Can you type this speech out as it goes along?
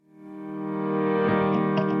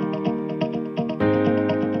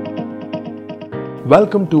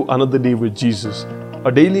Welcome to Another Day with Jesus,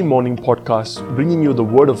 a daily morning podcast bringing you the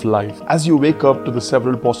word of life as you wake up to the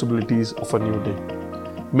several possibilities of a new day.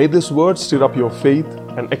 May this word stir up your faith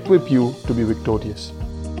and equip you to be victorious.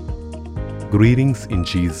 Greetings in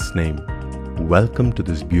Jesus' name. Welcome to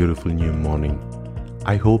this beautiful new morning.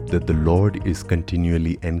 I hope that the Lord is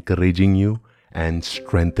continually encouraging you and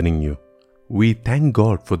strengthening you. We thank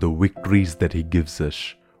God for the victories that He gives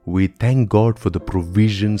us. We thank God for the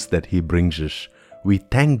provisions that He brings us. We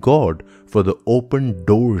thank God for the open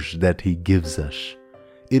doors that He gives us.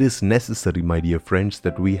 It is necessary, my dear friends,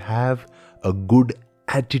 that we have a good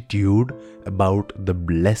attitude about the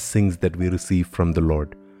blessings that we receive from the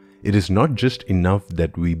Lord. It is not just enough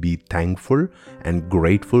that we be thankful and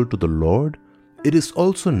grateful to the Lord. It is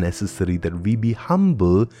also necessary that we be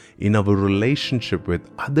humble in our relationship with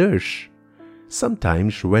others.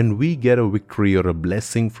 Sometimes when we get a victory or a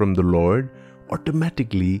blessing from the Lord,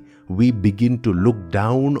 automatically we begin to look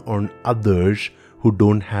down on others who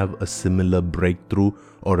don't have a similar breakthrough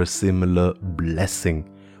or a similar blessing.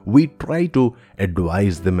 We try to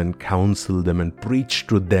advise them and counsel them and preach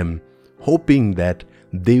to them, hoping that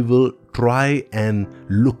they will try and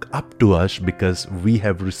look up to us because we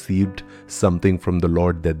have received something from the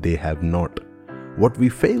Lord that they have not. What we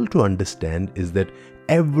fail to understand is that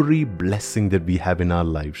every blessing that we have in our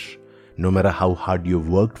lives, no matter how hard you've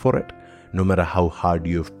worked for it, no matter how hard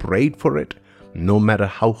you have prayed for it, no matter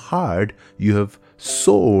how hard you have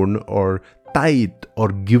sown or tithed or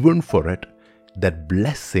given for it, that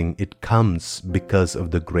blessing, it comes because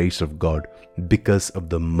of the grace of God, because of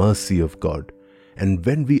the mercy of God. And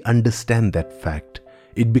when we understand that fact,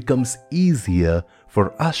 it becomes easier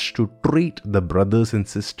for us to treat the brothers and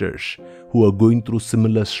sisters who are going through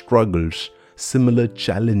similar struggles, similar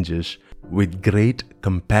challenges with great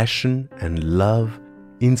compassion and love,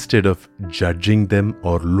 instead of judging them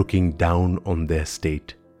or looking down on their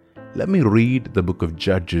state. Let me read the book of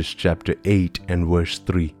Judges chapter 8 and verse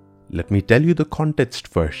 3. Let me tell you the context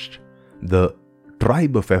first. The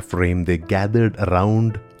tribe of Ephraim, they gathered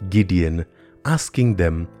around Gideon, asking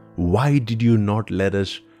them, "Why did you not let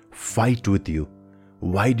us fight with you?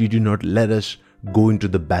 Why did you not let us go into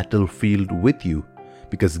the battlefield with you?"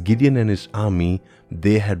 Because Gideon and his army,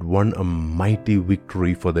 they had won a mighty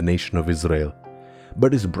victory for the nation of Israel.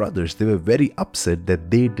 But his brothers, they were very upset that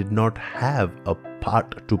they did not have a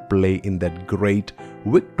part to play in that great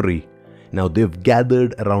victory. Now they've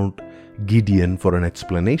gathered around Gideon for an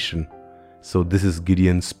explanation. So this is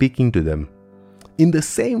Gideon speaking to them. In the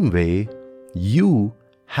same way, you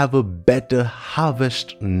have a better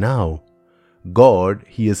harvest now. God,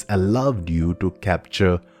 He has allowed you to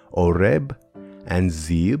capture Oreb and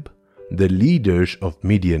Zeb, the leaders of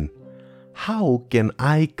Midian. How can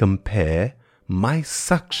I compare my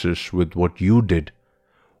success with what you did?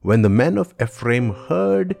 When the men of Ephraim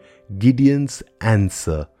heard Gideon's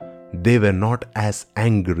answer, they were not as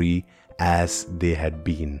angry as they had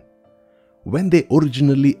been. When they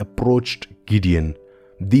originally approached Gideon,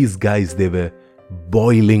 these guys, they were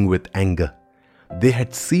boiling with anger. They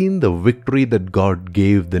had seen the victory that God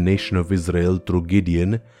gave the nation of Israel through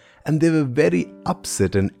Gideon, and they were very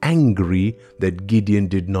upset and angry that Gideon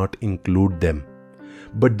did not include them.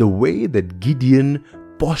 But the way that Gideon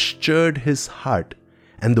postured his heart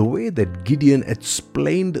and the way that Gideon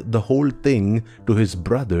explained the whole thing to his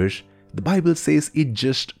brothers, the Bible says it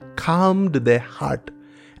just calmed their heart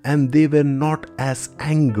and they were not as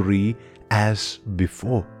angry as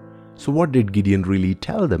before. So what did Gideon really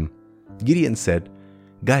tell them? Gideon said,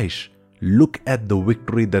 "Guys, look at the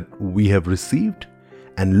victory that we have received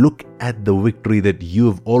and look at the victory that you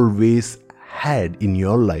have always had in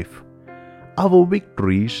your life. Our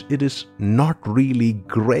victories, it is not really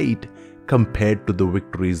great compared to the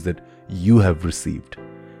victories that you have received."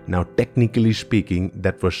 Now, technically speaking,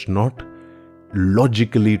 that was not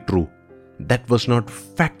logically true. That was not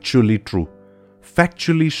factually true.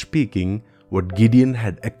 Factually speaking, what Gideon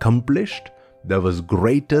had accomplished, that was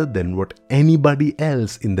greater than what anybody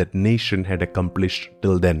else in that nation had accomplished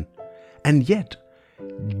till then. And yet,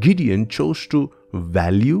 Gideon chose to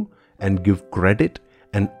value and give credit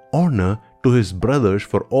and honor to his brothers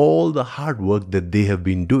for all the hard work that they have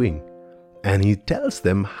been doing. And he tells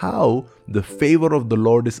them how the favor of the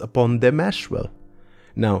Lord is upon them as well.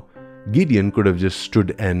 Now, Gideon could have just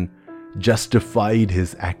stood and justified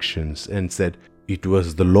his actions and said, "It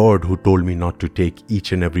was the Lord who told me not to take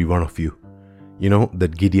each and every one of you." You know,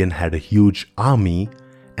 that Gideon had a huge army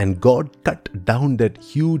and God cut down that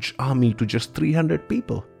huge army to just 300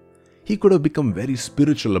 people. He could have become very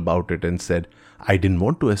spiritual about it and said, "I didn't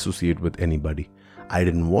want to associate with anybody. I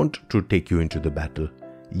didn't want to take you into the battle."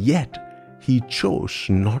 Yet, he chose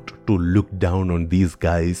not to look down on these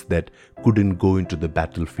guys that couldn't go into the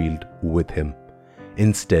battlefield with him.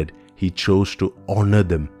 Instead, he chose to honor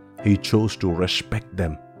them. He chose to respect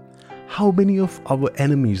them. How many of our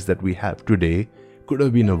enemies that we have today could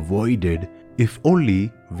have been avoided if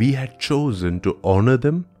only we had chosen to honor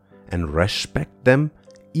them and respect them,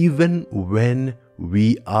 even when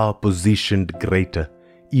we are positioned greater,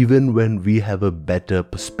 even when we have a better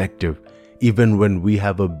perspective, even when we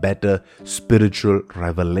have a better spiritual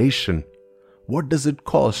revelation? What does it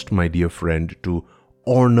cost, my dear friend, to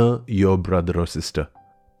honor your brother or sister?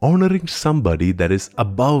 Honoring somebody that is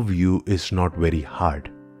above you is not very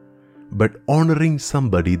hard. But honoring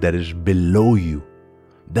somebody that is below you,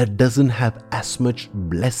 that doesn't have as much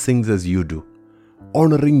blessings as you do,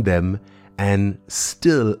 honoring them and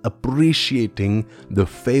still appreciating the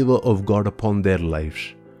favor of God upon their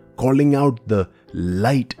lives, calling out the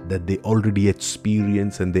light that they already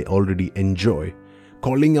experience and they already enjoy,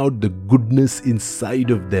 calling out the goodness inside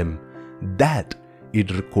of them, that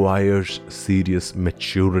it requires serious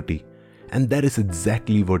maturity. And that is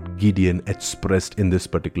exactly what Gideon expressed in this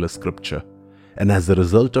particular scripture. And as a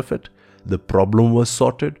result of it, the problem was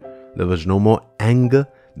sorted. There was no more anger.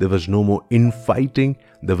 There was no more infighting.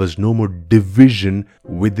 There was no more division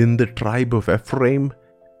within the tribe of Ephraim.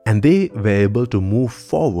 And they were able to move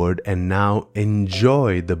forward and now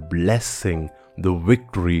enjoy the blessing, the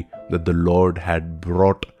victory that the Lord had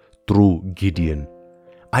brought through Gideon.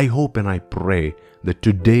 I hope and I pray that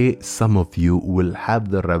today some of you will have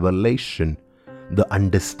the revelation, the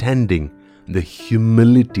understanding, the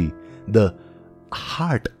humility, the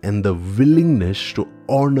heart and the willingness to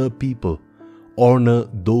honor people, honor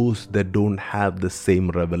those that don't have the same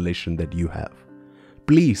revelation that you have.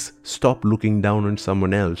 Please stop looking down on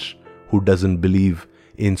someone else who doesn't believe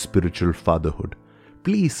in spiritual fatherhood.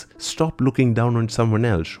 Please stop looking down on someone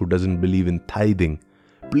else who doesn't believe in tithing.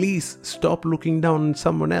 Please stop looking down on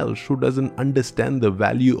someone else who doesn't understand the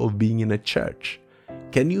value of being in a church.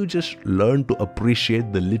 Can you just learn to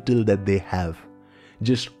appreciate the little that they have?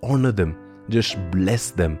 Just honor them, just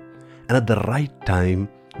bless them. And at the right time,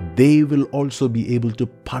 they will also be able to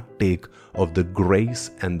partake of the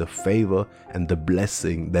grace and the favor and the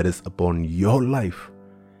blessing that is upon your life.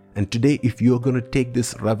 And today, if you're going to take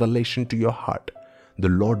this revelation to your heart, the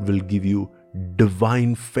Lord will give you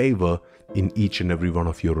divine favor in each and every one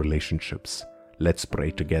of your relationships. Let's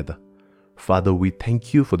pray together. Father, we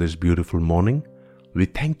thank you for this beautiful morning. We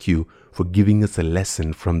thank you for giving us a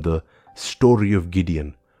lesson from the story of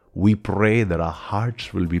Gideon. We pray that our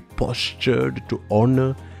hearts will be postured to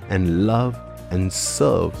honor and love and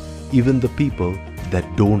serve even the people that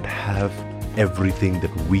don't have everything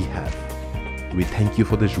that we have. We thank you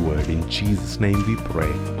for this word. In Jesus' name we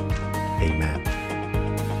pray. Amen.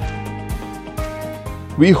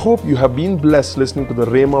 We hope you have been blessed listening to the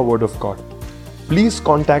Rhema Word of God. Please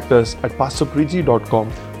contact us at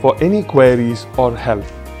pastorpreeti.com for any queries or help.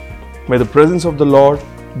 May the presence of the Lord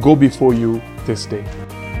go before you this day.